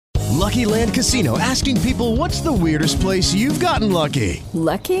Lucky Land Casino, asking people, what's the weirdest place you've gotten lucky?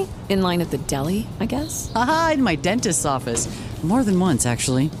 Lucky? In line at the deli, I guess? Aha, in my dentist's office. More than once,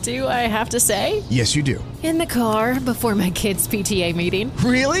 actually. Do I have to say? Yes, you do. In the car before my kids' PTA meeting.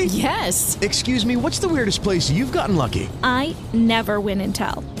 Really? Yes. Excuse me, what's the weirdest place you've gotten lucky? I never win and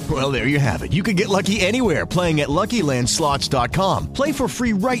tell. Well, there you have it. You can get lucky anywhere, playing at LuckyLandSlots.com. Play for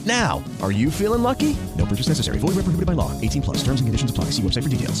free right now. Are you feeling lucky? No purchase necessary. Void where prohibited by law. 18 plus. Terms and conditions apply. See website for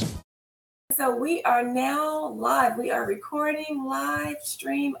details. So we are now live. We are recording live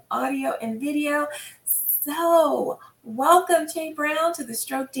stream audio and video. So welcome, Jay Brown, to the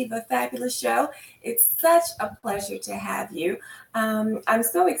Stroke Diva Fabulous Show. It's such a pleasure to have you. I'm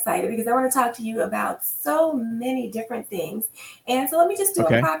so excited because I want to talk to you about so many different things. And so let me just do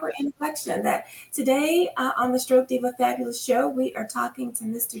a proper introduction that today on the Stroke Diva Fabulous Show, we are talking to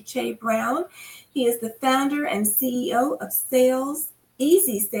Mr. Jay Brown. He is the founder and CEO of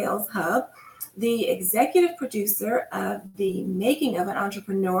Easy Sales Hub, the executive producer of the Making of an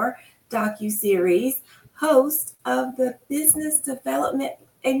Entrepreneur docuseries, host of the business development,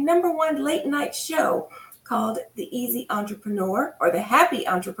 a #1 late night show called The Easy Entrepreneur or The Happy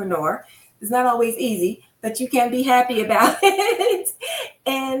Entrepreneur. It's not always easy, but you can be happy about it.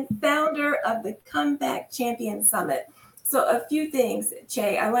 And founder of the Comeback Champion Summit. So a few things,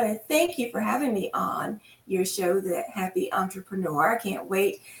 Jay. I want to thank you for having me on your show, The Happy Entrepreneur. I can't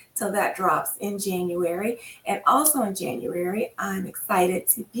wait till that drops in January. And also in January, I'm excited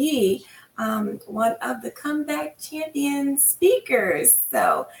to be one of the Comeback Champion speakers.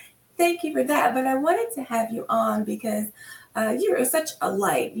 So thank you for that. But I wanted to have you on because you're such a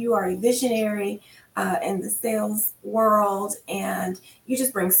light. You are a visionary in the sales world, and you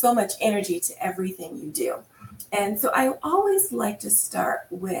just bring so much energy to everything you do. And so I always like to start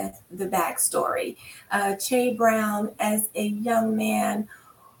with the backstory. Jay Brown, as a young man,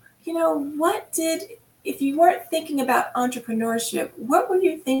 if you weren't thinking about entrepreneurship, what were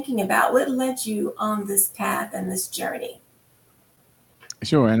you thinking about? What led you on this path and this journey?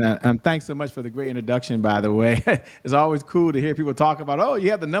 Sure. And thanks so much for the great introduction, by the way. It's always cool to hear people talk about, oh,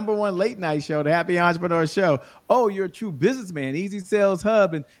 you have the #1 late night show, the Happy Entrepreneur Show. Oh, you're a true businessman, Easy Sales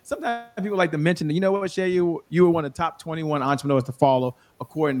Hub. And sometimes people like to mention, you know what, Shay, you were one of the top 21 entrepreneurs to follow,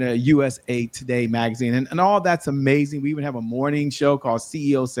 according to USA Today magazine. And all that's amazing. We even have a morning show called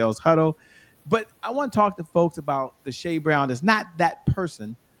CEO Sales Huddle. But I want to talk to folks about the Jay Brown that's not that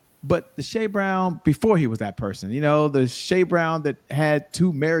person, but the Jay Brown before he was that person. The Jay Brown that had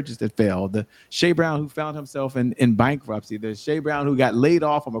 2 marriages that failed, the Jay Brown who found himself in bankruptcy, the Jay Brown who got laid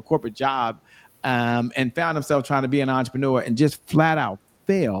off from a corporate job and found himself trying to be an entrepreneur and just flat out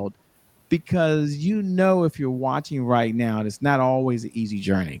failed, because if you're watching right now, it's not always an easy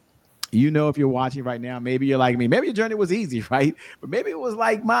journey. If you're watching right now, maybe you're like me. Maybe your journey was easy, right? But maybe it was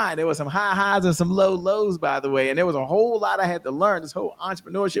like mine. There was some high highs and some low lows, by the way. And there was a whole lot I had to learn. This whole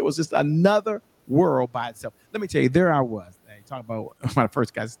entrepreneurship was just another world by itself. Let me tell you, there I was. Talk about when I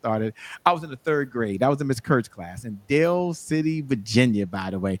first got started. I was in the 3rd grade. I was in Miss Kurt's class in Dale City, Virginia, by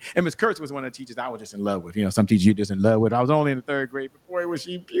the way. And Miss Kurtz was one of the teachers I was just in love with. Some teachers you're just in love with. I was only in the 3rd grade. Boy, was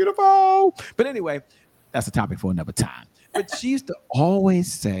she beautiful. But anyway, that's a topic for another time. But she used to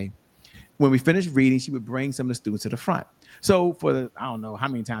always say, when we finished reading, she would bring some of the students to the front. So I don't know how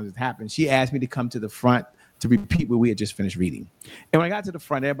many times it happened, she asked me to come to the front to repeat what we had just finished reading. And when I got to the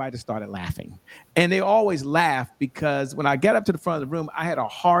front, everybody just started laughing. And they always laughed because when I got up to the front of the room, I had a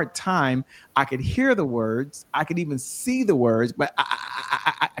hard time. I could hear the words. I could even see the words, but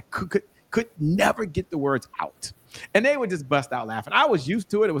I could never get the words out. And they would just bust out laughing. I was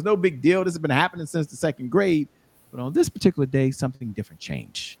used to it. It was no big deal. This has been happening since the 2nd grade. But on this particular day, something different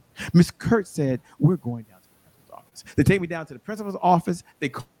changed. Miss Kurt said, we're going down to the principal's office. They take me down to the principal's office. They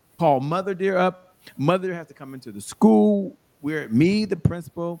call Mother Dear up. Mother Dear has to come into the school. Me, the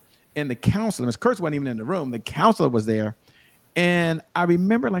principal, and the counselor. Miss Kurt wasn't even in the room. The counselor was there. And I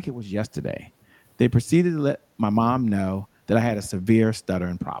remember like it was yesterday. They proceeded to let my mom know that I had a severe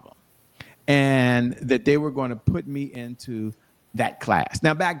stuttering problem and that they were going to put me into that class.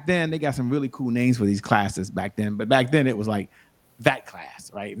 Now, back then, they got some really cool names for these classes back then. But back then, it was like that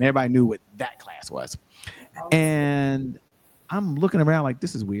class, right? And everybody knew what that class was. And I'm looking around like,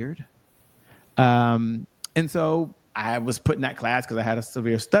 this is weird. And so I was put in that class because I had a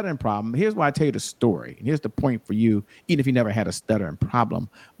severe stuttering problem. Here's why I tell you the story. And here's the point for you, even if you never had a stuttering problem.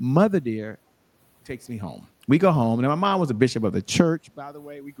 Mother Dear takes me home. We go home. And my mom was a bishop of the church, by the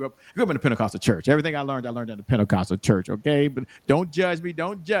way. We grew up in a Pentecostal church. Everything I learned in the Pentecostal church, okay? But don't judge me.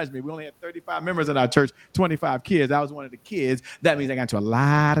 Don't judge me. We only had 35 members in our church, 25 kids. I was one of the kids. That means I got into a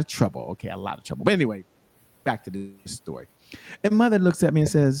lot of trouble, okay? A lot of trouble. But anyway, back to the story. And Mother looks at me and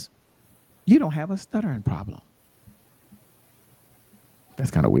says, you don't have a stuttering problem.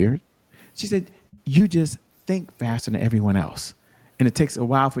 That's kind of weird. She said, you just think faster than everyone else. And it takes a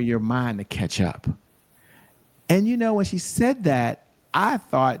while for your mind to catch up. And when she said that, I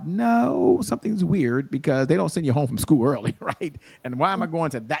thought, no, something's weird because they don't send you home from school early, right? And why am I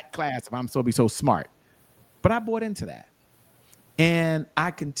going to that class if I'm supposed to be so smart? But I bought into that. And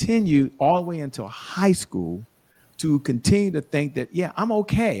I continued all the way until high school to continue to think that, yeah, I'm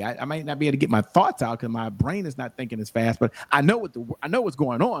okay. I might not be able to get my thoughts out because my brain is not thinking as fast, but I know what's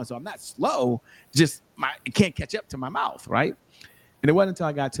going on. So I'm not slow, just it can't catch up to my mouth, right? And it wasn't until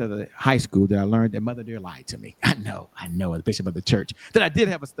I got to the high school that I learned that Mother Dear lied to me. I know, as bishop of the church, that I did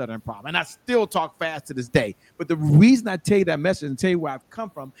have a stuttering problem. And I still talk fast to this day. But the reason I tell you that message and tell you where I've come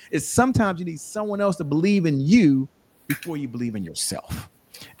from is sometimes you need someone else to believe in you before you believe in yourself.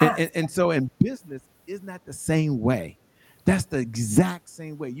 And so in business, isn't that the same way? That's the exact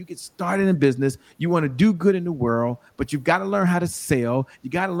same way. You get started in business. You want to do good in the world, but you've got to learn how to sell.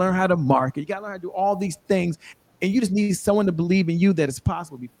 You got to learn how to market. You got to learn how to do all these things. And you just need someone to believe in you that it's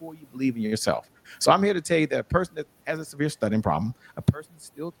possible before you believe in yourself. So I'm here to tell you that a person that has a severe stuttering problem, a person that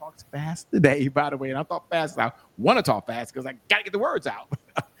still talks fast today, by the way, and I talk fast, I want to talk fast because I got to get the words out,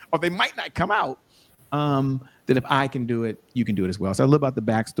 or they might not come out. That if I can do it, you can do it as well. So a little about the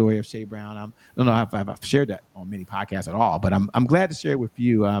backstory of Shay Brown. I don't know if I've shared that on many podcasts at all, but I'm glad to share it with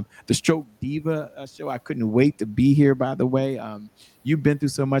you. The Stroke Diva show, I couldn't wait to be here, by the way. You've been through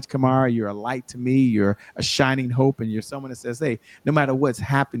so much, Kamara. You're a light to me. You're a shining hope, and you're someone that says, hey, no matter what's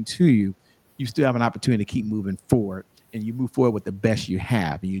happened to you, you still have an opportunity to keep moving forward, and you move forward with the best you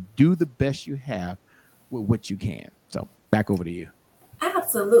have, and you do the best you have with what you can. So back over to you.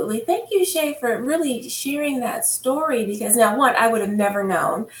 Absolutely. Thank you, Shay, for really sharing that story because now, one, I would have never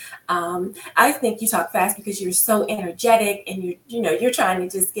known. I think you talk fast because you're so energetic and you're trying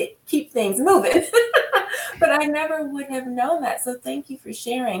to just keep things moving. But I never would have known that. So thank you for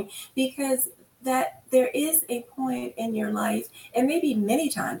sharing because that there is a point in your life and maybe many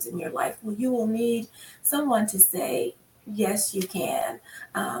times in your life where you will need someone to say, yes, you can.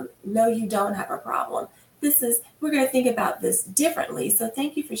 No, you don't have a problem. We're going to think about this differently. So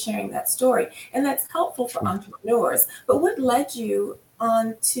thank you for sharing that story. And that's helpful for entrepreneurs. But what led you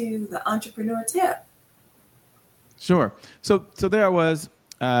on to the entrepreneur tip? Sure. So there I was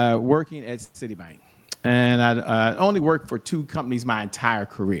working at Citibank. And I only worked for two companies my entire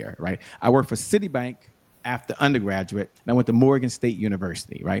career, right? I worked for Citibank after undergraduate, and I went to Morgan State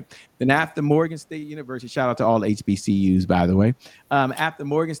University, right? Then after Morgan State University, shout out to all HBCUs, by the way. After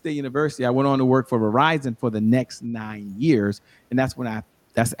Morgan State University, I went on to work for Verizon for the next 9 years. And that's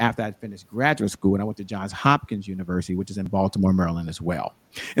after I finished graduate school, and I went to Johns Hopkins University, which is in Baltimore, Maryland as well.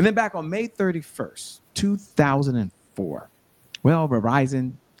 And then back on May 31st, 2004, well,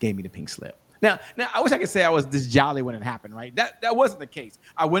 Verizon gave me the pink slip. Now, I wish I could say I was this jolly when it happened, right? That wasn't the case.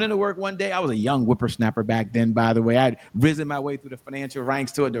 I went into work one day. I was a young whippersnapper back then, by the way. I'd risen my way through the financial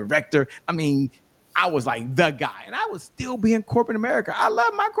ranks to a director. I mean, I was like the guy, and I was still being corporate America. I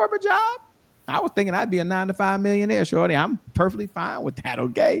love my corporate job. I was thinking I'd be a 9-to-5 millionaire, shorty. I'm perfectly fine with that,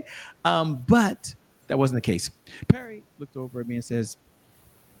 okay? But that wasn't the case. Perry looked over at me and says,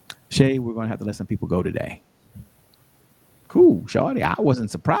 Shay, we're going to have to let some people go today. Cool, shorty. I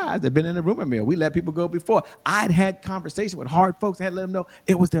wasn't surprised. They've been in the rumor mill. We let people go before. I'd had conversation with hard folks. I had to let them know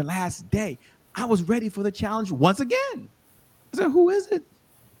it was their last day. I was ready for the challenge once again. I said, who is it?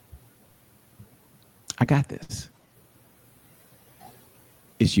 I got this.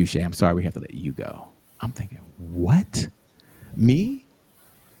 It's you, Shay. I'm sorry we have to let you go. I'm thinking, what? Me?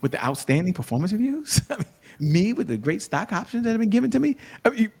 With the outstanding performance reviews? Me with the great stock options that have been given to me?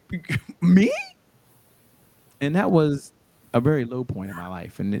 Me? And that was a very low point in my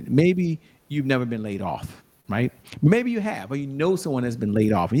life. And maybe you've never been laid off, right? Maybe you have, or you know someone has been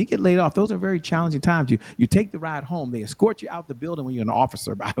laid off. And you get laid off, those are very challenging times. You take the ride home. They escort you out the building when you're an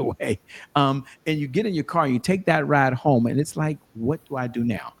officer, by the way. And you get in your car and you take that ride home. And it's like, what do I do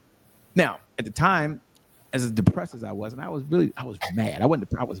now? Now, at the time, as depressed as I was, and I was mad. I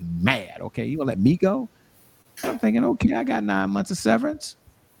was mad, okay? You gonna let me go? I'm thinking, okay, I got 9 months of severance.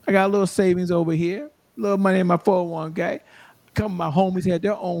 I got a little savings over here, a little money in my 401k. Couple of my homies had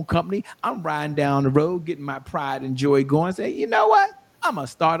their own company. I'm riding down the road, getting my pride and joy going, say, you know what? I'm going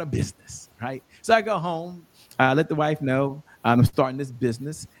to start a business, right? So I go home. I let the wife know I'm starting this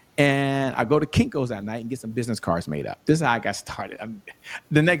business. And I go to Kinko's that night and get some business cards made up. This is how I got started.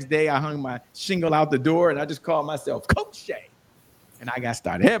 The next day, I hung my shingle out the door, and I just called myself Coach Shay. And I got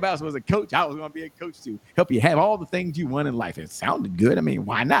started. Everybody else was a coach. I was going to be a coach to help you have all the things you want in life. It sounded good. I mean,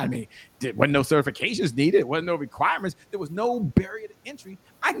 why not? I mean, there wasn't no certifications needed. There wasn't no requirements. There was no barrier to entry.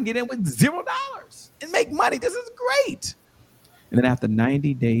 I can get in with $0 and make money. This is great. And then after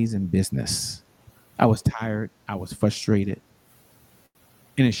 90 days in business, I was tired. I was frustrated.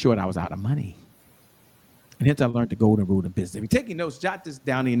 And in short, I was out of money. And hence I learned the golden rule of business. If you're taking notes, jot this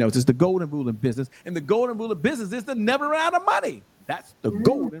down in your notes. It's the golden rule of business. And the golden rule of business is to never run out of money. That's the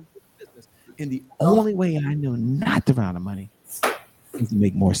golden rule of business. And the only way I know not to run out of money is to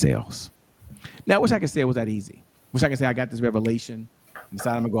make more sales. Now, I wish I could say it was that easy. Wish I could say I got this revelation and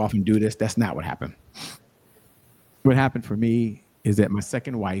decided I'm going to go off and do this. That's not what happened. What happened for me is that my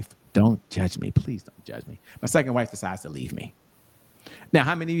second wife, don't judge me. Please don't judge me. My second wife decides to leave me. Now,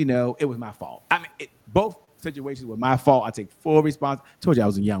 how many of you know it was my fault? I mean, both situations were my fault. I take full responsibility. I told you I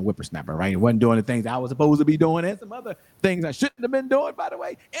was a young whippersnapper, right? I wasn't doing the things I was supposed to be doing and some other things I shouldn't have been doing, by the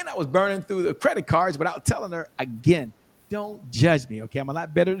way. And I was burning through the credit cards without telling her, again, don't judge me, okay? I'm a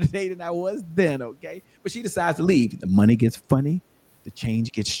lot better today than I was then, okay? But she decides to leave. The money gets funny. The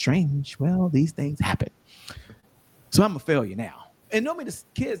change gets strange. Well, these things happen. So I'm a failure now. And normally the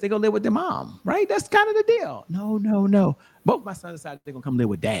kids, they go live with their mom, right? That's kind of the deal. No. Both my sons decided they're going to come live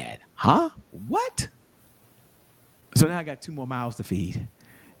with dad. Huh? What? So now I got 2 more mouths to feed.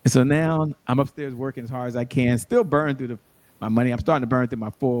 And so now I'm upstairs working as hard as I can, still burn through my money. I'm starting to burn through my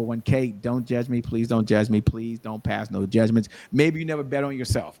 401k. Don't judge me. Please don't judge me. Please don't pass no judgments. Maybe you never bet on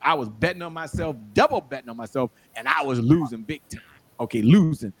yourself. I was betting on myself, double betting on myself, and I was losing big time. Okay,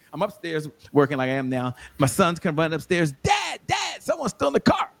 losing. I'm upstairs working like I am now. My son's come running upstairs. Dad, someone's still in the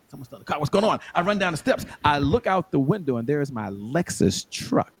car. What's going on? I run down the steps. I look out the window, and there's my Lexus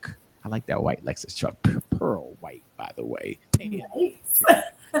truck. I like that white Lexus truck. Pearl white, by the way. Nice.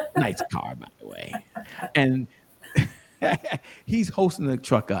 Nice car, by the way. And he's hosting the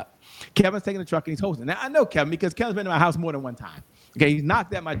truck up. Kevin's taking the truck, and he's hosting. Now, I know Kevin because Kevin's been to my house more than one time. Okay, he's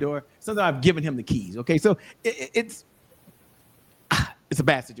knocked at my door. Sometimes I've given him the keys. Okay, so it's a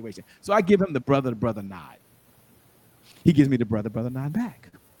bad situation. So I give him the brother nod. He gives me the brother nod back.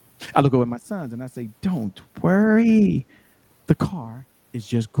 I look over at my sons and I say, don't worry. The car is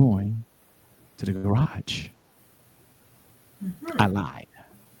just going to the garage. I lied.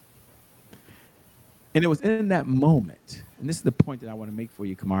 And it was in that moment, and this is the point that I want to make for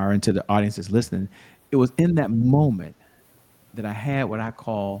you, Kamara, and to the audience that's listening. It was in that moment that I had what I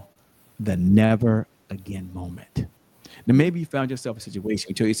call the never again moment. Now, maybe you found yourself in a situation,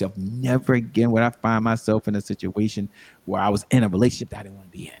 you tell yourself, never again would I find myself in a situation where I was in a relationship that I didn't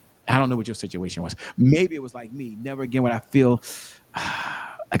want to be in. I don't know what your situation was. Maybe it was like me. Never again would I feel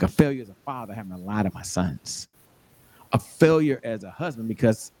like a failure as a father having to lie to my sons. A failure as a husband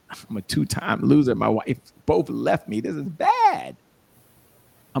because I'm a 2-time loser. My wife both left me. This is bad.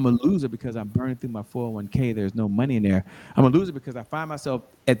 I'm a loser because I'm burning through my 401k. There's no money in there. I'm a loser because I find myself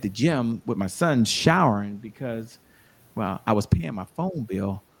at the gym with my son showering because, well, I was paying my phone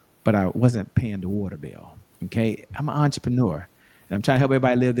bill, but I wasn't paying the water bill. Okay. I'm an entrepreneur and I'm trying to help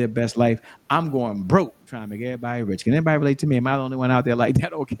everybody live their best life. I'm going broke trying to make everybody rich. Can anybody relate to me? Am I the only one out there like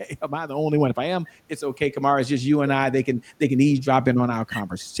that? Okay. Am I the only one? If I am, it's okay. Kamara, it's just you and I. They can eavesdrop in on our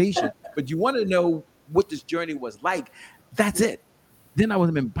conversation. But you want to know what this journey was like. That's it. Then I was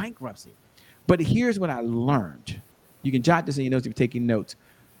in bankruptcy. But here's what I learned. You can jot this in your notes if you're taking notes.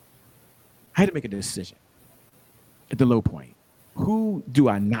 I had to make a decision at the low point. Who do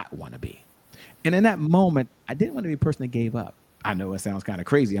I not want to be? And in that moment, I didn't want to be a person that gave up. I know it sounds kind of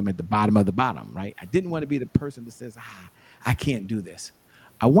crazy. I'm at the bottom of the bottom, right? I didn't want to be the person that says, I can't do this.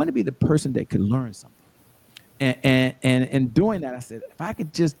 I want to be the person that could learn something. And doing that, I said, if I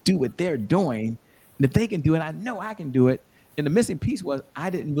could just do what they're doing, and if they can do it, I know I can do it. And the missing piece was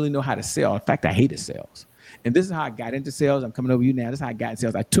I didn't really know how to sell. In fact, I hated sales. And this is how I got into sales. I'm coming over you now. This is how I got into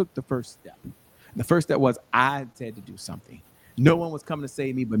sales. I took the first step. And the first step was I had to do something. No one was coming to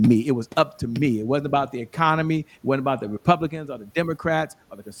save me but me. It was up to me. It wasn't about the economy. It wasn't about the Republicans or the Democrats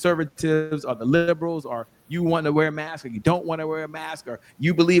or the conservatives or the liberals or you want to wear a mask or you don't want to wear a mask or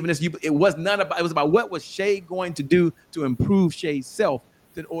you believe in this. It was about what was Shay going to do to improve Shay's self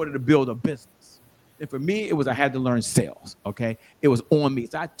in order to build a business. And for me, it was I had to learn sales, okay? It was on me.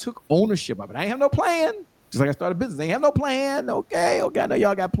 So I took ownership of it. I ain't have no plan. Just like I started a business. I ain't have no plan, okay? I know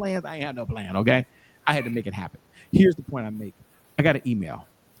y'all got plans. I ain't have no plan, okay? I had to make it happen. Here's the point I make. I got an email.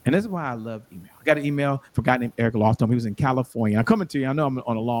 And this is why I love email. I got an email from a guy named Eric Lofton. He was in California. I'm coming to you. I know I'm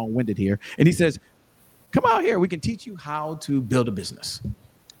on a long-winded here. And he says, come out here. We can teach you how to build a business.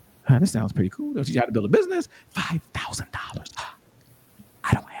 This sounds pretty cool. They'll teach you how to build a business. $5,000.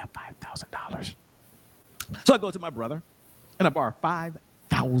 I don't have $5,000. So I go to my brother. and I borrowed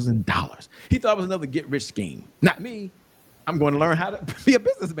 $5,000. He thought it was another get-rich scheme. Not me. I'm going to learn how to be a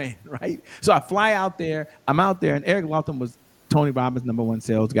businessman, right? So I fly out there. I'm out there, and Eric Lofton was Tony Robbins' #1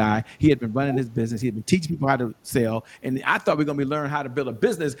 sales guy. He had been running his business. He had been teaching people how to sell. And I thought we were going to be learning how to build a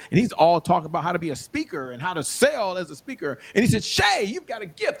business. And he's all talking about how to be a speaker and how to sell as a speaker. And he said, Shay, you've got a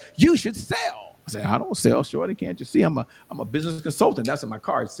gift. You should sell. I said, I don't sell, Shorty. Can't you see I'm a business consultant? That's what my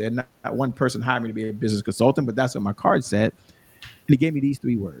card said. Not one person hired me to be a business consultant, but that's what my card said. And he gave me these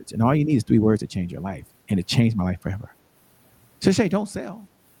 3 words. And all you need is 3 words to change your life. And it changed my life forever. So Shay, don't sell.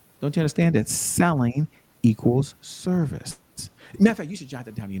 Don't you understand that selling equals service? Matter of fact, you should jot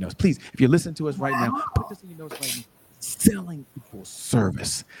that down in your notes. Please, if you're listening to us right now, put this in your notes right now. Selling equals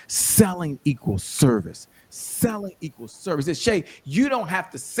service. Selling equals service. Selling equals service. It's Shay, you don't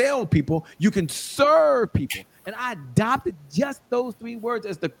have to sell people. You can serve people. And I adopted just those 3 words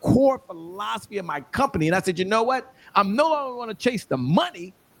as the core philosophy of my company. And I said, you know what? I'm no longer going to chase the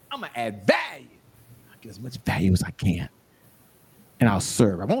money. I'm going to add value. I'll get as much value as I can. And I'll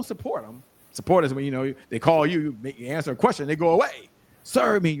serve. I won't support them. Support is when, they call you answer a question, they go away.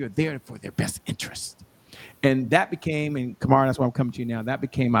 Serve me, you're there for their best interest. And that became, and Kamara, that's why I'm coming to you now, that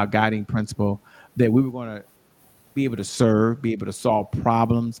became our guiding principle, that we were going to be able to serve, be able to solve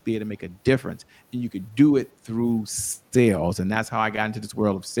problems, be able to make a difference. And you could do it through sales. And that's how I got into this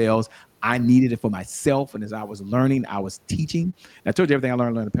world of sales. I needed it for myself. And as I was learning, I was teaching. And I told you everything I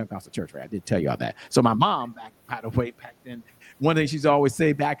learned in the Pentecostal church, right? I did tell you all that. So my mom, back then, one thing she's always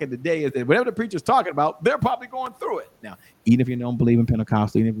say back in the day is that whatever the preacher's talking about, they're probably going through it. Now, even if you don't believe in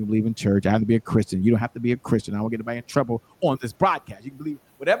Pentecostal, even if you believe in church, I have to be a Christian. You don't have to be a Christian. I won't get anybody in trouble on this broadcast. You can believe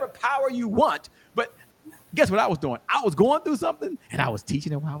whatever power you want. But guess what I was doing? I was going through something, and I was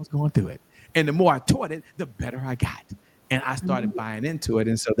teaching it while I was going through it. And the more I taught it, the better I got. And I started buying into it.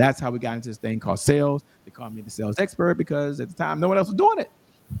 And so that's how we got into this thing called sales. They called me the sales expert because at the time, no one else was doing it.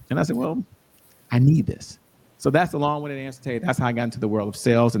 And I said, well, I need this. So that's the long-winded answer to you. That's how I got into the world of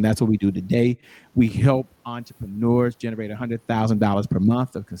sales, and that's what we do today. We help entrepreneurs generate $100,000 per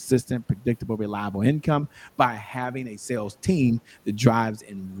month of consistent, predictable, reliable income by having a sales team that drives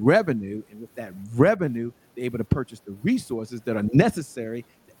in revenue, and with that revenue, they're able to purchase the resources that are necessary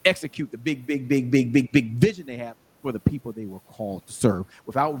to execute the big vision they have for the people they were called to serve.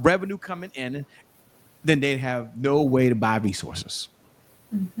 Without revenue coming in, then they'd have no way to buy resources.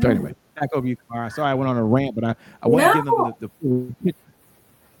 So anyway, back over you, Kamara. Sorry I went on a rant, but I want to give them the full picture.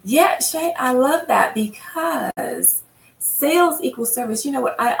 Yeah, Shay, I love that because sales equals service. You know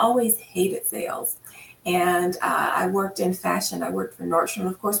what? I always hated sales. And I worked in fashion. I worked for Nordstrom.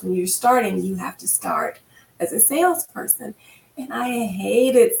 Of course, when you're starting, you have to start as a salesperson. And I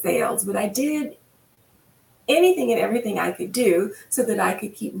hated sales, but I did anything and everything I could do so that I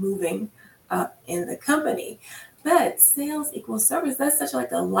could keep moving up in the company. But sales equals service. That's such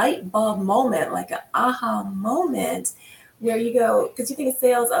like a light bulb moment, like an aha moment where you go, because you think of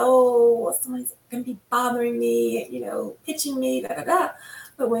sales, oh, somebody's going to be bothering me, pitching me,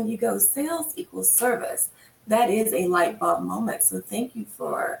 But when you go sales equals service, that is a light bulb moment. So thank you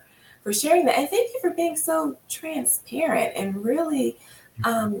for sharing that. And thank you for being so transparent and really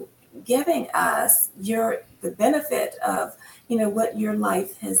giving us the benefit of what your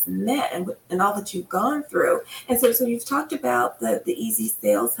life has meant and all that you've gone through. And so you've talked about the Easy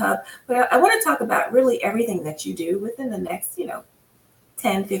Sales Hub, but I want to talk about really everything that you do within the next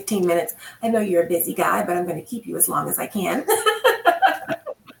 10, 15 minutes. I know you're a busy guy, but I'm going to keep you as long as I can.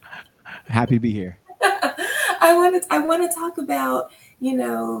 Happy to be here. I want to talk about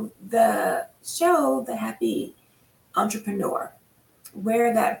the show, The Happy Entrepreneur,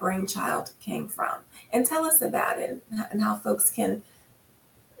 where that brainchild came from, and tell us about it and how folks can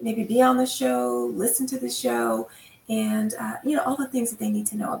maybe be on the show, listen to the show, and all the things that they need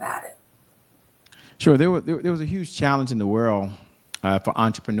to know about it. Sure. There was a huge challenge in the world for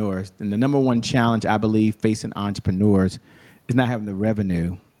entrepreneurs. And the #1 challenge, I believe, facing entrepreneurs is not having the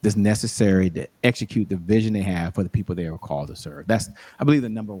revenue that's necessary to execute the vision they have for the people they are called to serve. That's, I believe, the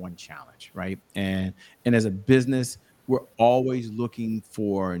 #1 challenge, right? And as a business, we're always looking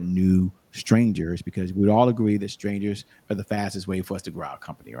for new strangers because we would all agree that strangers are the fastest way for us to grow our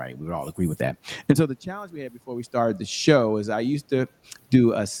company, right? We would all agree with that. And so the challenge we had before we started the show is I used to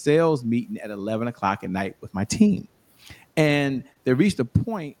do a sales meeting at 11 o'clock at night with my team. And they reached a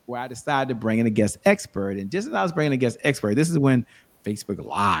point where I decided to bring in a guest expert. And just as I was bringing a guest expert, this is when Facebook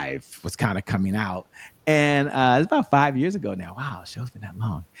Live was kind of coming out. And it's about 5 years ago now. Wow, the show's been that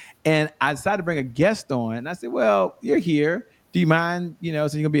long. And I decided to bring a guest on. And I said, well, you're here. do you mind, so you're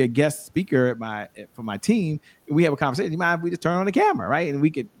gonna be a guest speaker for my team. We have a conversation. Do you mind if we just turn on the camera, right? And we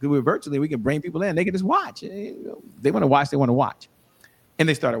could do it virtually. We can bring people in. They can just watch. They want to watch. They want to watch. And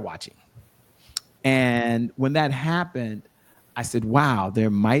they started watching. And when that happened, I said, wow, there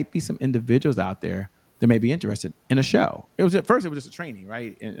might be some individuals out there that may be interested in a show. It was just a training,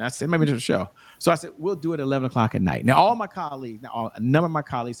 right? And I said, maybe just a show. So I said, we'll do it at 11 o'clock at night. Now, a number of my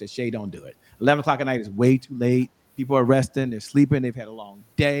colleagues said, Shay, don't do it. 11 o'clock at night is way too late. People are resting, they're sleeping, they've had a long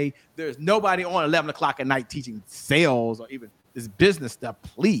day. There's nobody on 11 o'clock at night teaching sales or even this business stuff,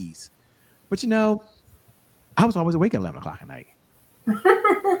 please. But I was always awake at 11 o'clock at night.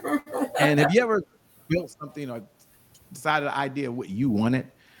 And have you ever built something or decided an idea of what you wanted?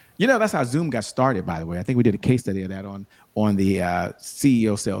 That's how Zoom got started, by the way. I think we did a case study of that on the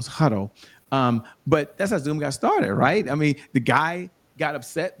CEO Sales Huddle. But that's how Zoom got started, right? I mean, the guy got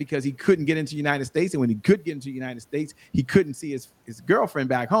upset because he couldn't get into the United States. And when he could get into the United States, he couldn't see his girlfriend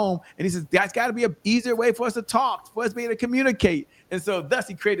back home. And he says, there's got to be an easier way for us to talk, for us to be able to communicate. And so thus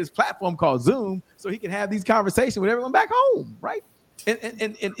he created this platform called Zoom so he can have these conversations with everyone back home, right?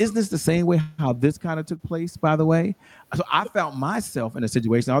 And isn't this the same way how this kind of took place, by the way? So I found myself in a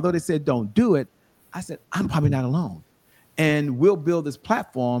situation, although they said don't do it, I said, I'm probably not alone. And we'll build this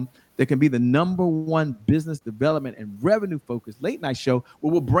platform that can be the number one business development and revenue focused late night show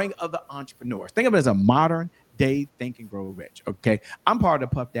where we'll bring other entrepreneurs. Think of it as a modern day Think and Grow Rich, okay? I'm part of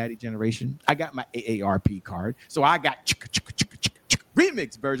the Puff Daddy generation. I got my AARP card, so I got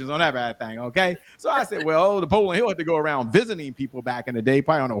remix versions on that bad thing, okay? So I said, well, the Napoleon Hill had to go around visiting people back in the day,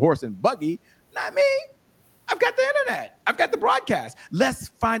 probably on a horse and buggy. Not me. I've got the internet. I've got the broadcast. Let's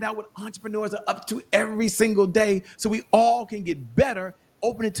find out what entrepreneurs are up to every single day so we all can get better,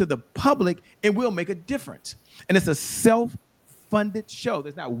 open it to the public, and we'll make a difference. And it's a self-funded show.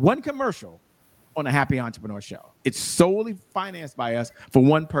 There's not one commercial on a Happy Entrepreneur Show. It's solely financed by us for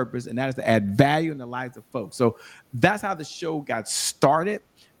one purpose, and that is to add value in the lives of folks. So that's how the show got started.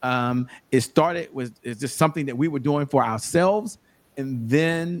 It's just something that we were doing for ourselves, and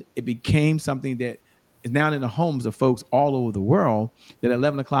then it became something that is now in the homes of folks all over the world that at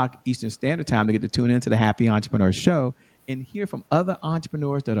 11 o'clock Eastern Standard Time, they get to tune into the Happy Entrepreneur Show and hear from other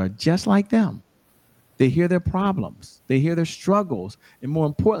entrepreneurs that are just like them. They hear their problems, they hear their struggles, and more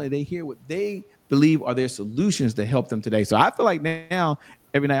importantly, they hear what they believe are their solutions to help them today. So I feel like now,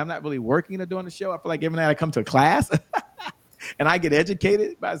 every night, I'm not really working or doing the show. I feel like every night I come to a class and I get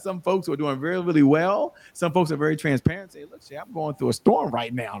educated by some folks who are doing really, really well. Some folks are very transparent, say, look, Shay, I'm going through a storm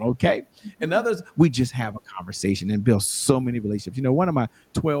right now, okay? And others, we just have a conversation and build so many relationships. One of my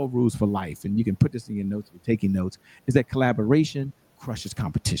 12 rules for life, and you can put this in your notes if you're taking notes, is that collaboration crushes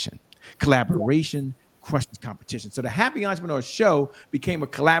competition. Collaboration crushes competition. So the Happy Entrepreneur Show became a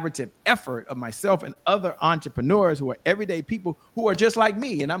collaborative effort of myself and other entrepreneurs who are everyday people who are just like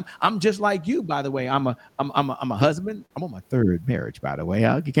me. And I'm just like you, by the way. I'm a husband. I'm on my third marriage, by the way.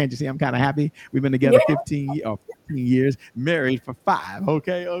 You can't just see I'm kind of happy. We've been together 15 years, married for 5.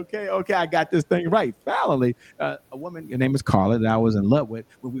 Okay. I got this thing right. Finally, a woman, her name is Carla, that I was in love with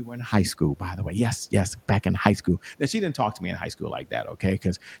when we were in high school, by the way. Yes, back in high school. Now, she didn't talk to me in high school like that, okay?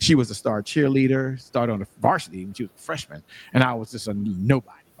 Because she was a star cheerleader, started on the varsity when she was a freshman, and I was just a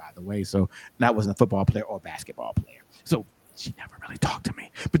nobody, by the way. So I wasn't a football player or a basketball player. So she never really talked to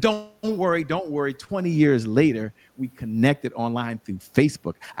me. But don't worry. 20 years later, we connected online through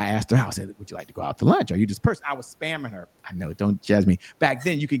Facebook. I asked her out. I said, would you like to go out to lunch? Are you this person? I was spamming her. I know, don't judge me. Back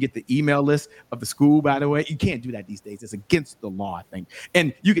then, you could get the email list of the school, by the way. You can't do that these days. It's against the law, I think.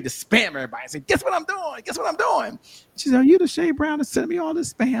 And you could just spam everybody and say, guess what I'm doing? She said, are you the Shay Brown that sent me all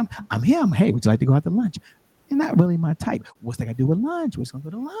this spam? I'm him. Hey, would you like to go out to lunch? You're not really my type. What's that got to do with lunch? What's going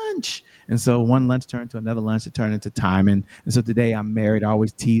to go to lunch? And so one lunch turned to another lunch. It turned into timing. And so today I'm married. I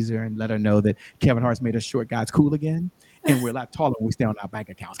always tease her and let her know that Kevin Hart's made us short guys cool again. And we're a lot taller when we stay on our bank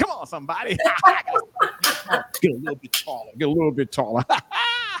accounts. Come on, somebody. Get a little bit taller.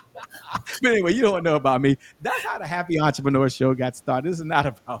 But anyway, you don't know about me. That's how the Happy Entrepreneur Show got started. This is not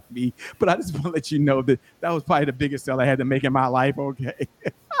about me, but I just want to let you know that was probably the biggest sell I had to make in my life, okay?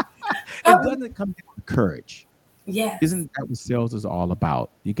 It doesn't come down to courage. Yes. Isn't that what sales is all about?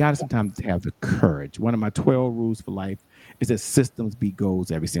 You got to sometimes have the courage. One of my 12 rules for life is that systems beat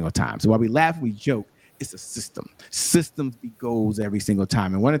goals every single time. So while we laugh, we joke, it's a system. Systems beat goals every single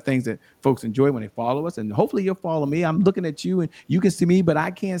time. And one of the things that folks enjoy when they follow us, and hopefully you'll follow me. I'm looking at you and you can see me, but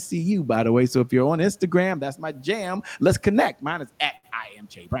I can't see you, by the way. So if you're on Instagram, that's my jam. Let's connect. Mine is at I am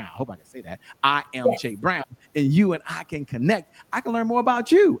Shay Brown. I hope I can say that. I am Shay Brown. And you and I can connect. I can learn more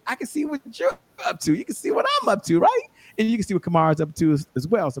about you. I can see what you're up to. You can see what I'm up to, right? and you can see what Kamara's up to as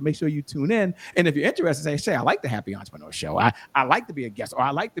well. So make sure you tune in. And if you're interested, say, Shay, I like the Happy Entrepreneur Show. I like to be a guest, or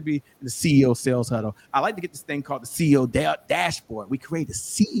I like to be in the CEO Sales Huddle. I like to get this thing called the CEO Dashboard. We create a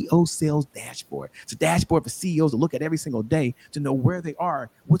CEO Sales Dashboard. It's a dashboard for CEOs to look at every single day to know where they are,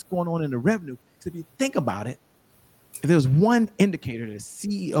 what's going on in the revenue. So if you think about it, if there's one indicator that a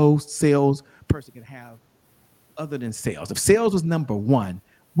CEO sales person can have other than sales, if sales was number one,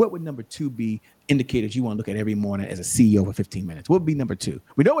 what would number two be indicators you want to look at every morning as a CEO for 15 minutes? What would be number two?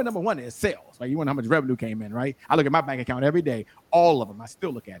 We know what number one is, sales. Right? You want how much revenue came in, right? I look at my bank account every day, all of them. I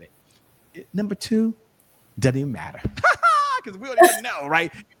still look at it. Number two, doesn't even matter. Because we don't even know,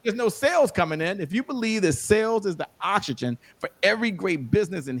 right? There's no sales coming in. If you believe that sales is the oxygen for every great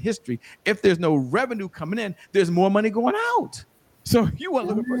business in history, if there's no revenue coming in, there's more money going out. So you want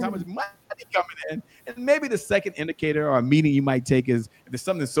to look at first how much money coming in. And maybe the second indicator or a meeting you might take is if there's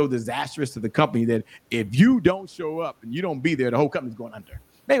something so disastrous to the company that if you don't show up and you don't be there, the whole company's going under.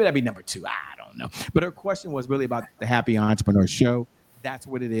 Maybe that'd be number two. I don't know. But her question was really about the Happy Entrepreneur Show. That's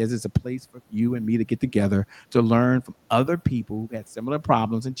what it is. It's a place for you and me to get together to learn from other people who had similar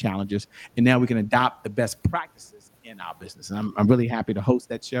problems and challenges. And now we can adopt the best practices in our business. And I'm really happy to host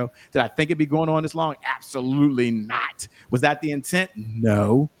that show. Did I think it'd be going on this long? Absolutely not. Was that the intent?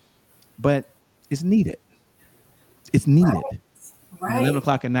 No. But it's needed. It's needed. Right. 11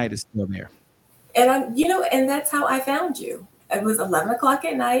 o'clock at night is still there. And and that's how I found you. It was 11 o'clock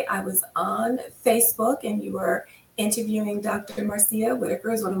at night. I was on Facebook and you were interviewing Dr. Marcia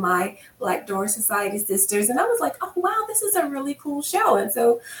Whitaker, who's one of my Black Door Society sisters. And I was like, oh, wow, this is a really cool show. And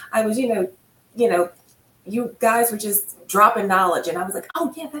so I was, you guys were just dropping knowledge. And I was like,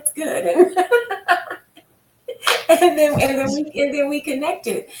 oh, yeah, that's good. And then we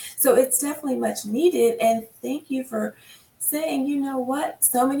connected. So it's definitely much needed. And thank you for saying, you know what?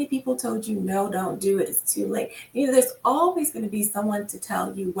 So many people told you, no, don't do it. It's too late. There's always going to be someone to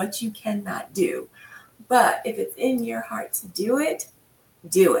tell you what you cannot do. But if it's in your heart to do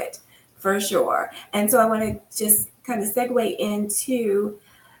it for sure. And so I want to just kind of segue into,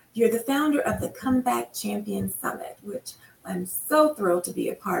 you're the founder of the Comeback Champion Summit, which I'm so thrilled to be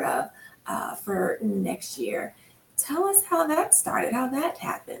a part of for next year. Tell us how that started, how that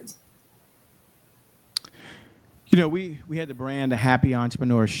happened. We had the brand, the Happy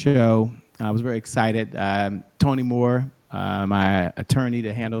Entrepreneur Show. I was very excited. Tony Moore, my attorney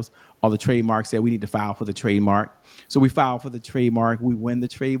that handles all the trademarks, said we need to file for the trademark. So we filed for the trademark. We win the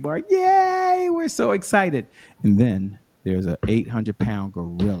trademark. Yay! We're so excited. And then there's an 800-pound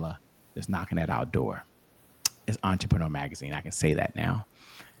gorilla that's knocking at our door. It's Entrepreneur Magazine. I can say that now.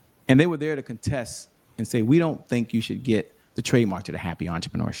 And they were there to contest and say, we don't think you should get the trademark to the Happy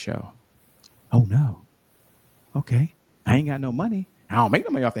Entrepreneur Show. Oh, no. Okay. I ain't got no money. I don't make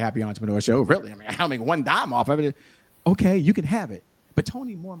no money off the Happy Entrepreneur Show. Really? I don't make one dime off of it. Okay, you can have it. But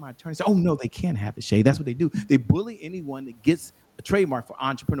Tony Moore, my attorney, said, oh, no, they can't have it, Shay. That's what they do. They bully anyone that gets a trademark for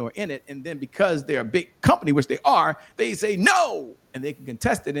entrepreneur in it. And then because they're a big company, which they are, they say no. And they can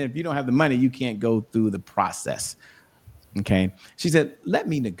contest it. And if you don't have the money, you can't go through the process. Okay. She said, let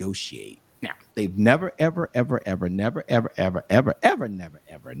me negotiate. Now, they've never, ever, ever, ever, never, ever, ever, ever, ever, never,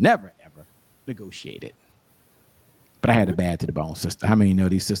 ever, never, ever negotiated. But I had a bad to the bone sister. How many know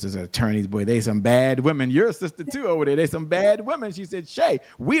these sisters are attorneys? Boy, they some bad women. You're a sister too over there. They some bad women. She said, Shay,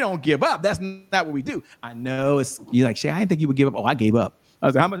 we don't give up. That's not what we do. I know you're like, Shay, I didn't think you would give up. Oh, I gave up. I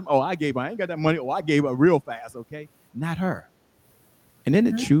was like, how much? Oh, I gave up. I ain't got that money. Oh, I gave up real fast. Okay. Not her. And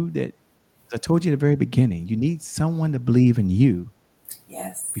isn't it true that, as I told you at the very beginning, you need someone to believe in you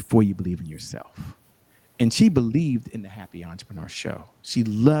before you believe in yourself. And she believed in the Happy Entrepreneur Show. She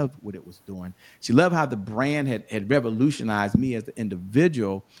loved what it was doing. She loved how the brand had revolutionized me as the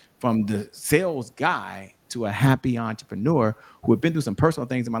individual from the sales guy to a happy entrepreneur who had been through some personal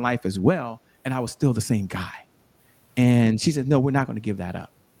things in my life as well. And I was still the same guy. And she said, no, we're not going to give that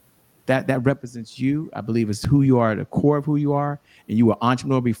up. That represents you. I believe it's who you are, the core of who you are. And you were an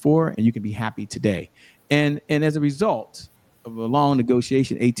entrepreneur before, and you can be happy today. And as a result of a long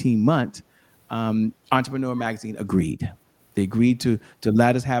negotiation, 18 months, Entrepreneur Magazine agreed. They agreed to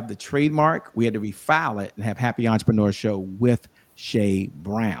let us have the trademark. We had to refile it and have Happy Entrepreneur Show with Shay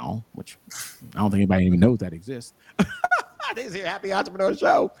Brown, which I don't think anybody even knows that exists. They say Happy Entrepreneur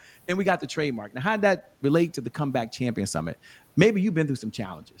Show. And we got the trademark. Now, how did that relate to the Comeback Champion Summit? Maybe you've been through some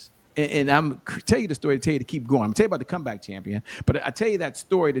challenges. And I'm tell you the story to tell you to keep going. I'm tell you about the Comeback Champion, but I tell you that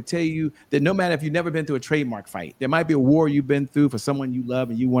story to tell you that no matter if you've never been through a trademark fight, there might be a war you've been through for someone you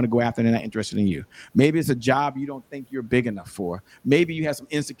love and you want to go after and they're not interested in you. Maybe it's a job you don't think you're big enough for. Maybe you have some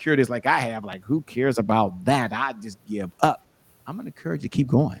insecurities like I have, like who cares about that? I just give up. I'm going to encourage you to keep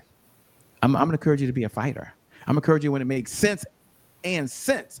going. I'm going to encourage you to be a fighter. I'm I'm encouraging you when it makes sense and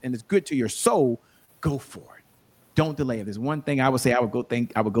it's good to your soul, go for it. Don't delay. If there's one thing I would say, I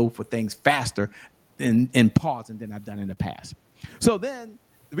would go for things faster and pause than I've done in the past. So then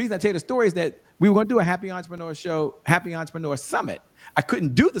the reason I tell you the story is that we were going to do a Happy Entrepreneur Show, Happy Entrepreneur Summit. I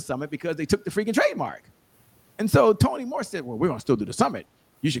couldn't do the summit because they took the freaking trademark. And so Tony Moore said, well, we're going to still do the summit.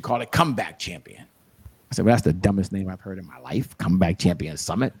 You should call it Comeback Champion. I said, well, that's the dumbest name I've heard in my life, Comeback Champion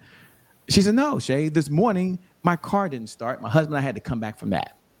Summit. She said, no, Shay, this morning, my car didn't start. My husband and I had to come back from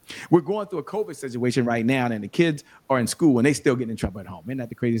that. We're going through a COVID situation right now, and the kids are in school, and they still getting in trouble at home. Isn't that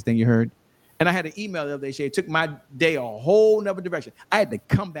the craziest thing you heard? And I had an email the other day, Shay, it took my day a whole nother direction. I had to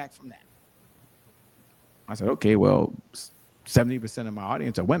come back from that. I said, okay, well, 70% of my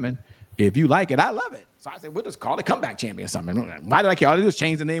audience are women. If you like it, I love it. So I said, we'll just call it Comeback Champion something. Why did I care? All I did was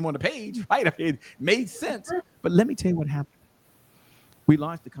change the name on the page, right? It made sense. But let me tell you what happened. We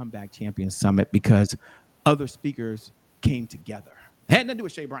launched the Comeback Champion Summit because other speakers came together. It had nothing to do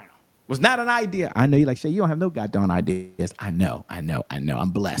with Shay Brown. It was not an idea. I know you're like, Shay, you don't have no goddamn ideas. I know.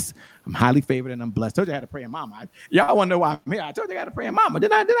 I'm blessed. I'm highly favored and I'm blessed. I told you I had a praying mama. Y'all want to know why I'm here? I told you I had a praying mama.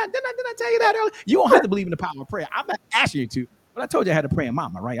 Did I tell you that earlier? You don't have to believe in the power of prayer. I'm not asking you to. But I told you I had a praying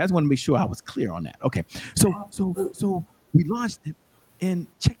mama, right? I just want to make sure I was clear on that. Okay. So we launched it, and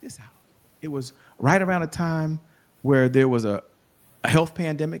check this out. It was right around a time where there was a health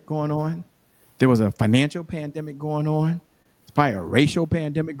pandemic going on. There was a financial pandemic going on. It's probably a racial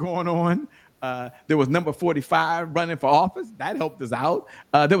pandemic going on. There was number 45 running for office. That helped us out.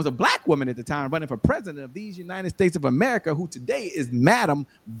 There was a black woman at the time running for president of these United States of America, who today is Madam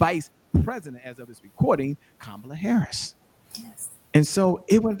Vice President, as of this recording, Kamala Harris. Yes. And so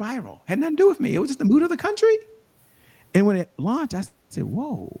it went viral. Had nothing to do with me. It was just the mood of the country. And when it launched, I said,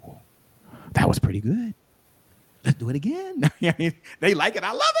 whoa, that was pretty good. Let's do it again. They like it.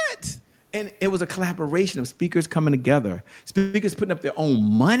 I love it. And it was a collaboration of speakers coming together, speakers putting up their own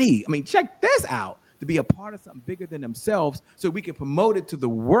money. I mean, check this out, to be a part of something bigger than themselves so we can promote it to the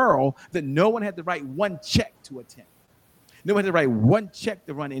world that no one had to write one check to attend. No one had to write one check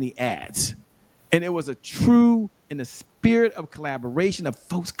to run any ads. And it was a true, in the spirit of collaboration of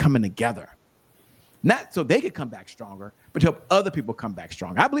folks coming together. Not so they could come back stronger, but to help other people come back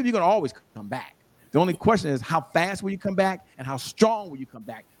stronger. I believe you're going to always come back. The only question is, how fast will you come back and how strong will you come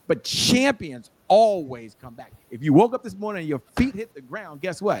back? But champions always come back. If you woke up this morning and your feet hit the ground,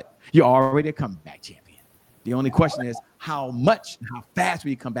 guess what? You're already a comeback champion. The only question is how much and how fast will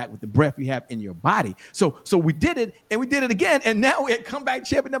you come back with the breath you have in your body. So we did it, and we did it again, and now we're at comeback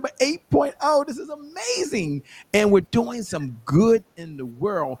champion number 8.0. This is amazing. And we're doing some good in the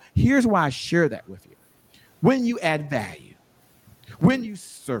world. Here's why I share that with you. When you add value, when you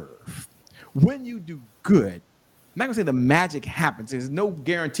serve, when you do good, I'm not going to say the magic happens. There's no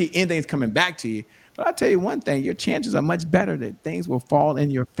guarantee anything's coming back to you. But I'll tell you one thing, your chances are much better that things will fall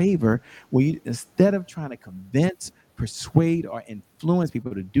in your favor when you, instead of trying to convince, persuade, or influence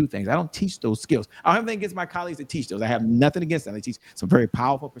people to do things. I don't teach those skills. I don't have anything against my colleagues that teach those. I have nothing against them. They teach some very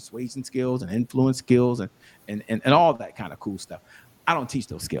powerful persuasion skills and influence skills and all that kind of cool stuff. I don't teach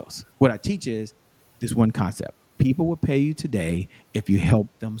those skills. What I teach is this one concept. People will pay you today if you help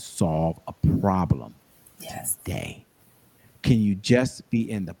them solve a problem today. Can you just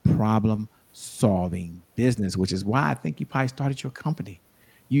be in the problem solving business, which is why I think you probably started your company.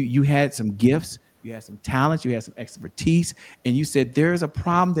 You had some gifts, you had some talents, you had some expertise, and you said there's a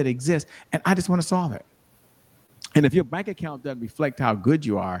problem that exists and I just want to solve it. And if your bank account doesn't reflect how good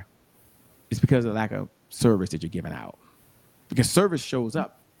you are, it's because of the lack of service that you're giving out. Because service shows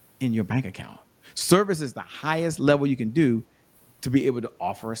up in your bank account. Service is the highest level you can do to be able to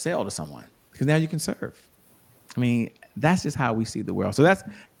offer a sale to someone, because now you can serve. I mean, that's just how we see the world. So that's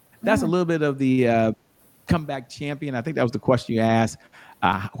a little bit of the comeback champion. I think that was the question you asked.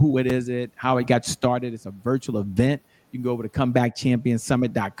 Who it is it, how it got started. It's a virtual event. You can go over to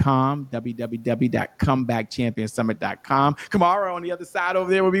comebackchampionsummit.com, www.comebackchampionsummit.com. Kamara on the other side over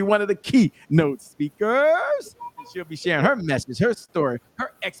there will be one of the keynote speakers. And she'll be sharing her message, her story,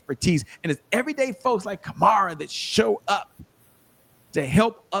 her expertise. And it's everyday folks like Kamara that show up to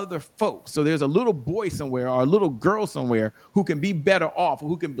help other folks. So there's a little boy somewhere or a little girl somewhere who can be better off,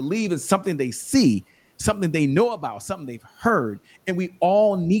 who can believe in something they see, something they know about, something they've heard. And we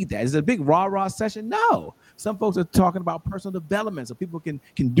all need that. Is it a big rah-rah session? No. Some folks are talking about personal development so people can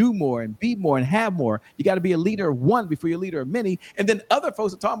do more and be more and have more. You got to be a leader of one before you're a leader of many. And then other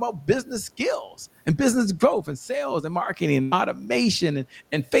folks are talking about business skills and business growth and sales and marketing and automation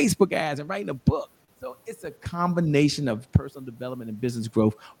and Facebook ads and writing a book. So it's a combination of personal development and business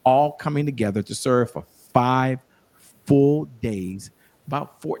growth all coming together to serve for 5 full days,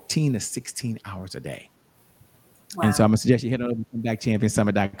 about 14 to 16 hours a day. And so Wow. I'm going to suggest you head on over to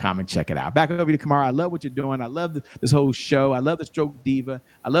comebackchampionsummit.com and check it out. Back over to Kamara. I love what you're doing. I love this whole show. I love the Stroke Diva.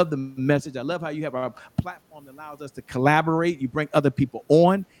 I love the message. I love how you have a platform that allows us to collaborate. You bring other people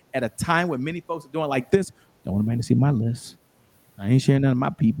on at a time when many folks are doing like this. Don't want anybody to see my list. I ain't sharing none of my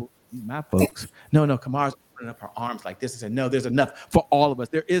people. These my folks. No, Kamara's opening up her arms like this and said, no, there's enough for all of us.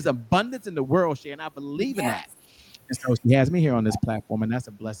 There is abundance in the world, Shay, and I believe in that. And so she has me here on this platform, and that's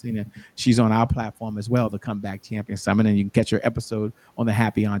a blessing. And she's on our platform as well, the Comeback Champion Summit. And you can catch her episode on the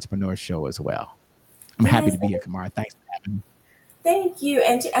Happy Entrepreneur Show as well. I'm happy to be here, Kamara. Thanks for having me. Thank you.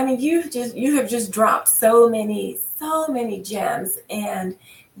 And I mean, you have just dropped so many gems. And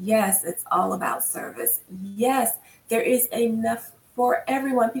yes, it's all about service. Yes, there is enough for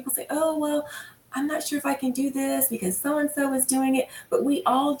everyone. People say, oh, well, I'm not sure if I can do this because so-and-so is doing it, but we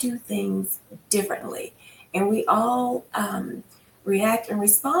all do things differently. And we all react and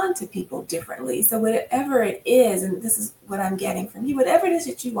respond to people differently. So whatever it is, and this is what I'm getting from you, whatever it is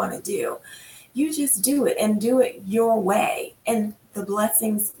that you want to do, you just do it and do it your way, and the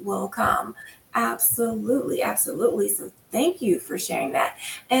blessings will come. Absolutely, absolutely. So thank you for sharing that.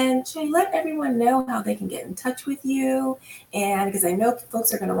 And Shay, let everyone know how they can get in touch with you. And because I know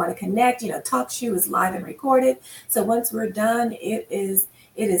folks are going to want to connect, Talk Shoe is live and recorded. So once we're done, it is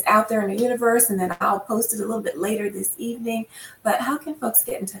out there in the universe, and then I'll post it a little bit later this evening. But how can folks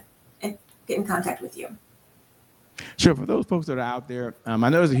get in contact with you? Sure. For those folks that are out there, I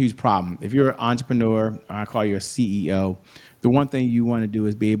know there's a huge problem. If you're an entrepreneur, or I call you a CEO, the one thing you want to do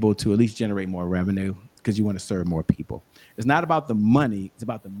is be able to at least generate more revenue because you want to serve more people. It's not about the money. It's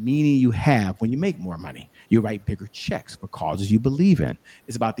about the meaning you have when you make more money. You write bigger checks for causes you believe in.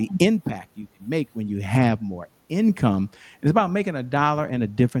 It's about the impact you can make when you have more income. It's about making a dollar and a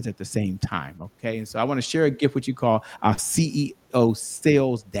difference at the same time. Okay. And so I want to share a gift, what you call our CEO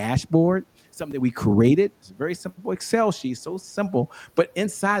sales dashboard. Something that we created. It's a very simple Excel sheet, so simple. But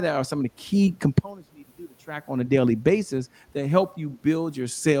inside that are some of the key components you need to do to track on a daily basis that help you build your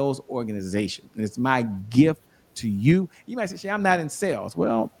sales organization. And it's my gift to you. You might say, Shay, I'm not in sales.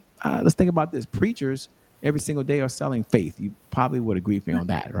 Well, let's think about this. Preachers every single day are selling faith. You probably would agree with me on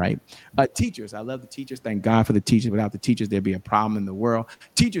that, right? Teachers, I love the teachers. Thank God for the teachers. Without the teachers, there'd be a problem in the world.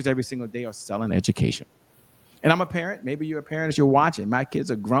 Teachers every single day are selling education. And I'm a parent. Maybe you're a parent as you're watching. My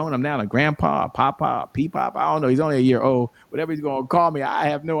kids are grown. I'm now a grandpa, a papa, a peepop. I don't know. He's only a year old. Whatever he's going to call me, I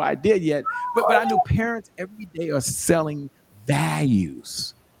have no idea yet. But I know parents every day are selling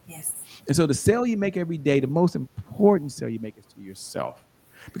values. Yes. And so the sale you make every day, the most important sale you make is to yourself.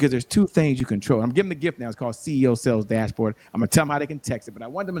 Because there's two things you control. I'm giving the gift now. It's called CEO Sales Dashboard. I'm going to tell them how they can text it. But I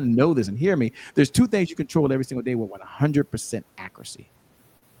want them to know this and hear me. There's two things you control every single day with 100% accuracy.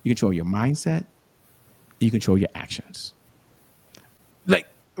 You control your mindset. You control your actions. Like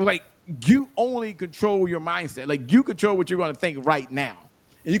you only control your mindset. Like you control what you're going to think right now.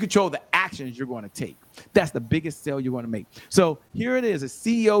 And you control the actions you're going to take. That's the biggest sale you're going to make. So here it is, a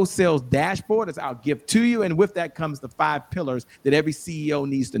CEO sales dashboard. It's our gift to you. And with that comes the 5 pillars that every CEO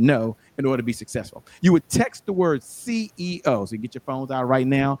needs to know in order to be successful. You would text the word CEO. So you get your phones out right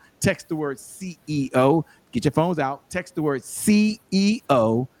now. Text the word CEO. Get your phones out. Text the word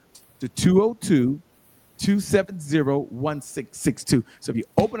CEO to 202-270-1662. So if you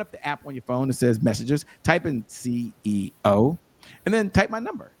open up the app on your phone that says messages, type in CEO, and then type my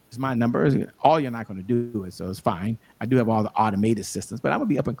number. It's my number. All you're not going to do it, so it's fine. I do have all the automated systems, but I'm going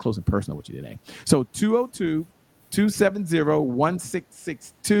to be up and close and personal with you today. So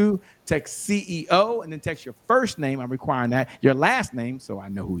 202-270-1662. Text CEO and then text your first name. I'm requiring that. Your last name, so I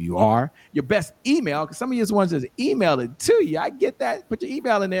know who you are. Your best email, because some of you just want to just email it to you. I get that. Put your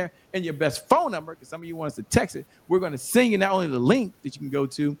email in there. And your best phone number, because some of you want us to text it. We're going to send you not only the link that you can go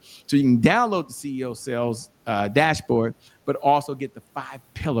to, so you can download the CEO Sales dashboard, but also get the 5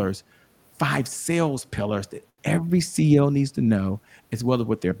 pillars, 5 sales pillars that every CEO needs to know as well as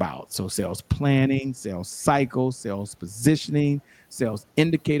what they're about. So sales planning, sales cycles, sales positioning, sales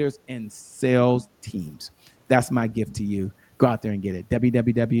indicators, and sales teams. That's my gift to you. Go out there and get it. Text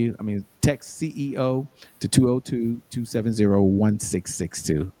CEO to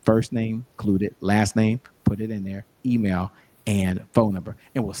 202-270-1662. First name, include it. Last name, put it in there. Email and phone number.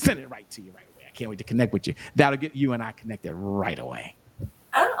 And we'll send it right to you right away. I can't wait to connect with you. That'll get you and I connected right away.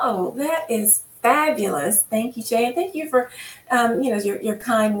 Oh, that is fabulous. Thank you, Shay. And thank you for your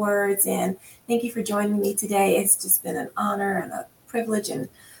kind words, and thank you for joining me today. It's just been an honor and a privilege and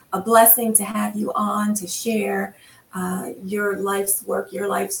a blessing to have you on to share your life's work, your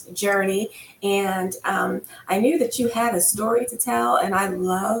life's journey. And I knew that you had a story to tell, and I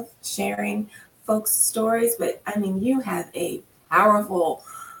love sharing folks' stories, but I mean, you have a powerful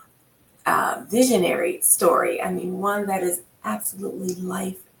visionary story. I mean, one that is absolutely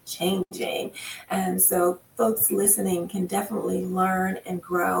life changing. And so folks listening can definitely learn and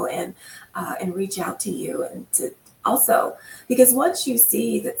grow and reach out to you and to also, because once you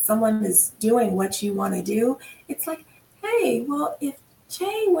see that someone is doing what you want to do, it's like, hey, well, if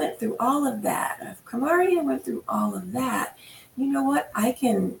Jay went through all of that, if Kamaria went through all of that, you know what? I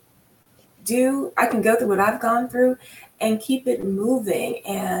can go through what I've gone through and keep it moving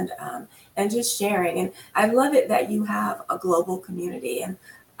and just sharing. And I love it that you have a global community. And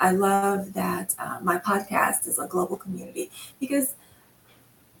I love that my podcast is a global community, because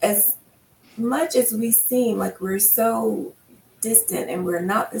as much as we seem like we're so distant and we're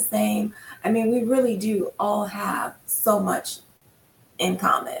not the same, I mean, we really do all have so much in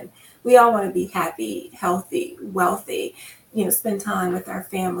common. We all want to be happy, healthy, wealthy, spend time with our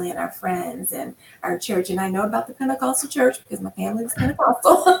family and our friends and our church. And I know about the Pentecostal church because my family was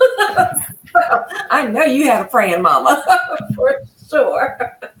Pentecostal. So I know you had a praying mama for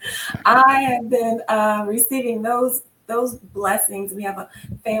sure. I have been receiving those blessings. We have a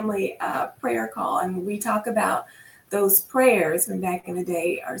family prayer call, and we talk about those prayers from back in the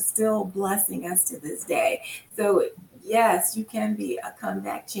day are still blessing us to this day. So yes, you can be a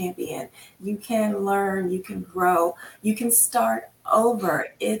comeback champion. You can learn, you can grow, you can start over.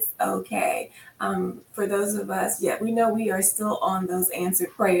 It's okay. For those of us, we know we are still on those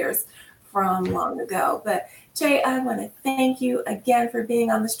answered prayers from long ago. But Jay, I want to thank you again for being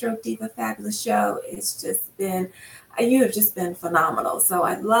on the Stroke Diva Fabulous Show. You have just been phenomenal. So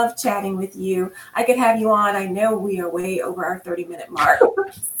I love chatting with you. I could have you on. I know we are way over our 30-minute mark.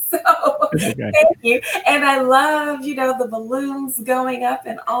 So Okay. thank you. And I love, the balloons going up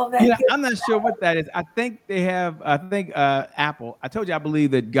and all that. I'm not sure what that is. I think Apple, I told you, I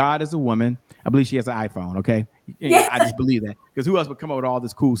believe that God is a woman. I believe she has an iPhone. Okay. Yeah. I just believe that, because who else would come up with all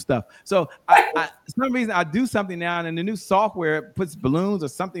this cool stuff? So for some reason I do something now, and the new software puts balloons or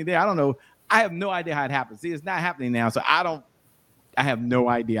something there. I don't know. I have no idea how it happens. See, it's not happening now. So I have no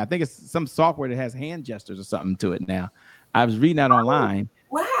idea. I think it's some software that has hand gestures or something to it now. I was reading that online.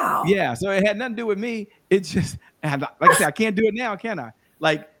 Wow. Yeah, so it had nothing to do with me. It just, like I said, I can't do it now, can I?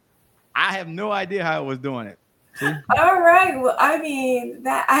 Like, I have no idea how I was doing it. See? All right. Well, I mean,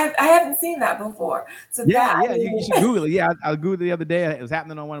 that I haven't seen that before. So you should Google it. Yeah, I Googled it the other day. It was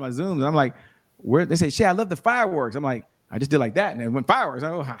happening on one of my Zooms, and I'm like, where? They say, "Shay, I love the fireworks." I'm like, I just did like that, and it went fireworks.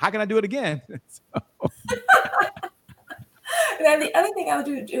 How can I do it again? Now, the other thing I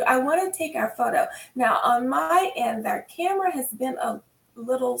would do, I want to take our photo. Now, on my end, our camera has been a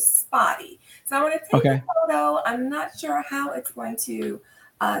little spotty. So I want to take a photo. I'm not sure how it's going to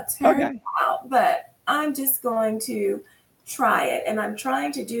turn out, but I'm just going to try it. And I'm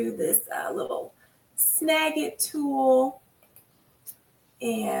trying to do this little snag it tool.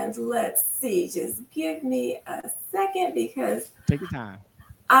 And let's see, just give me a second, because take your time.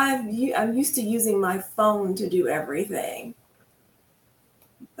 I'm used to using my phone to do everything.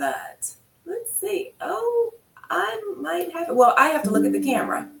 But let's see. Oh, I might have. Well, I have to look at the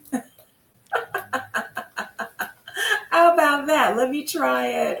camera. How about that? Let me try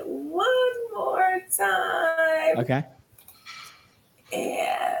it one more time. Okay.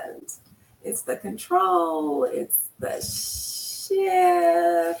 And it's the control, it's the shift,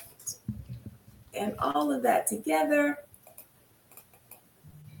 and all of that together.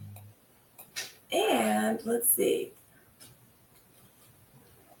 And let's see.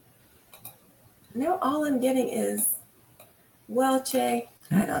 No, all I'm getting is, well, Jay,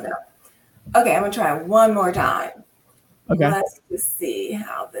 I don't know. Okay, I'm gonna try one more time. Okay. Let's just see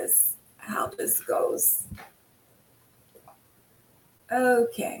how this goes.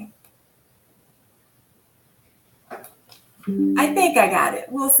 Okay. I think I got it.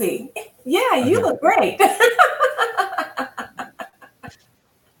 We'll see. Yeah, you look great.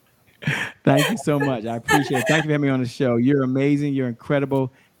 Thank you so much. I appreciate it. Thank you for having me on the show. You're amazing. You're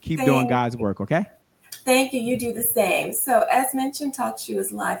incredible. Keep doing God's work, okay? Thank you. You do the same. So as mentioned, Talk Show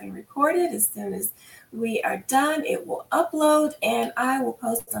is live and recorded. As soon as we are done, it will upload, and I will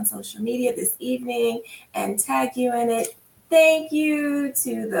post on social media this evening and tag you in it. Thank you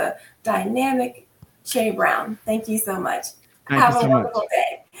to the dynamic Shay Brown. Thank you so much. Have a wonderful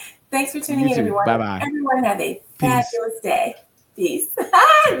day. Thanks for tuning in, everyone. Bye-bye. Everyone have a fabulous day. Peace.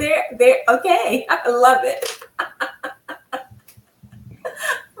 There. Okay. I love it.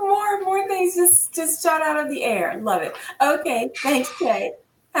 More things just shot out of the air. Love it. Okay. Thanks, Jay.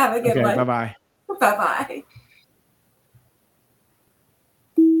 Have a good one. Bye-bye. Bye-bye.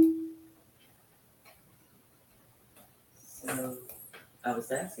 So I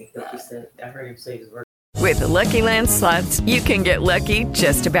was asking, because you said, I heard him say his work. With the Lucky Land Slots, you can get lucky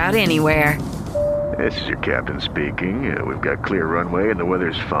just about anywhere. This is your captain speaking. We've got clear runway and the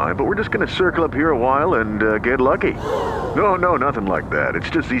weather's fine, but we're just going to circle up here a while and get lucky. No, nothing like that. It's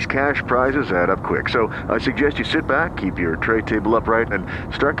just these cash prizes add up quick. So I suggest you sit back, keep your tray table upright, and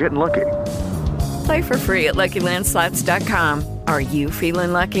start getting lucky. Play for free at LuckyLandSlots.com. Are you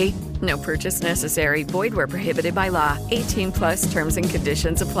feeling lucky? No purchase necessary. Void where prohibited by law. 18+ terms and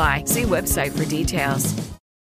conditions apply. See website for details.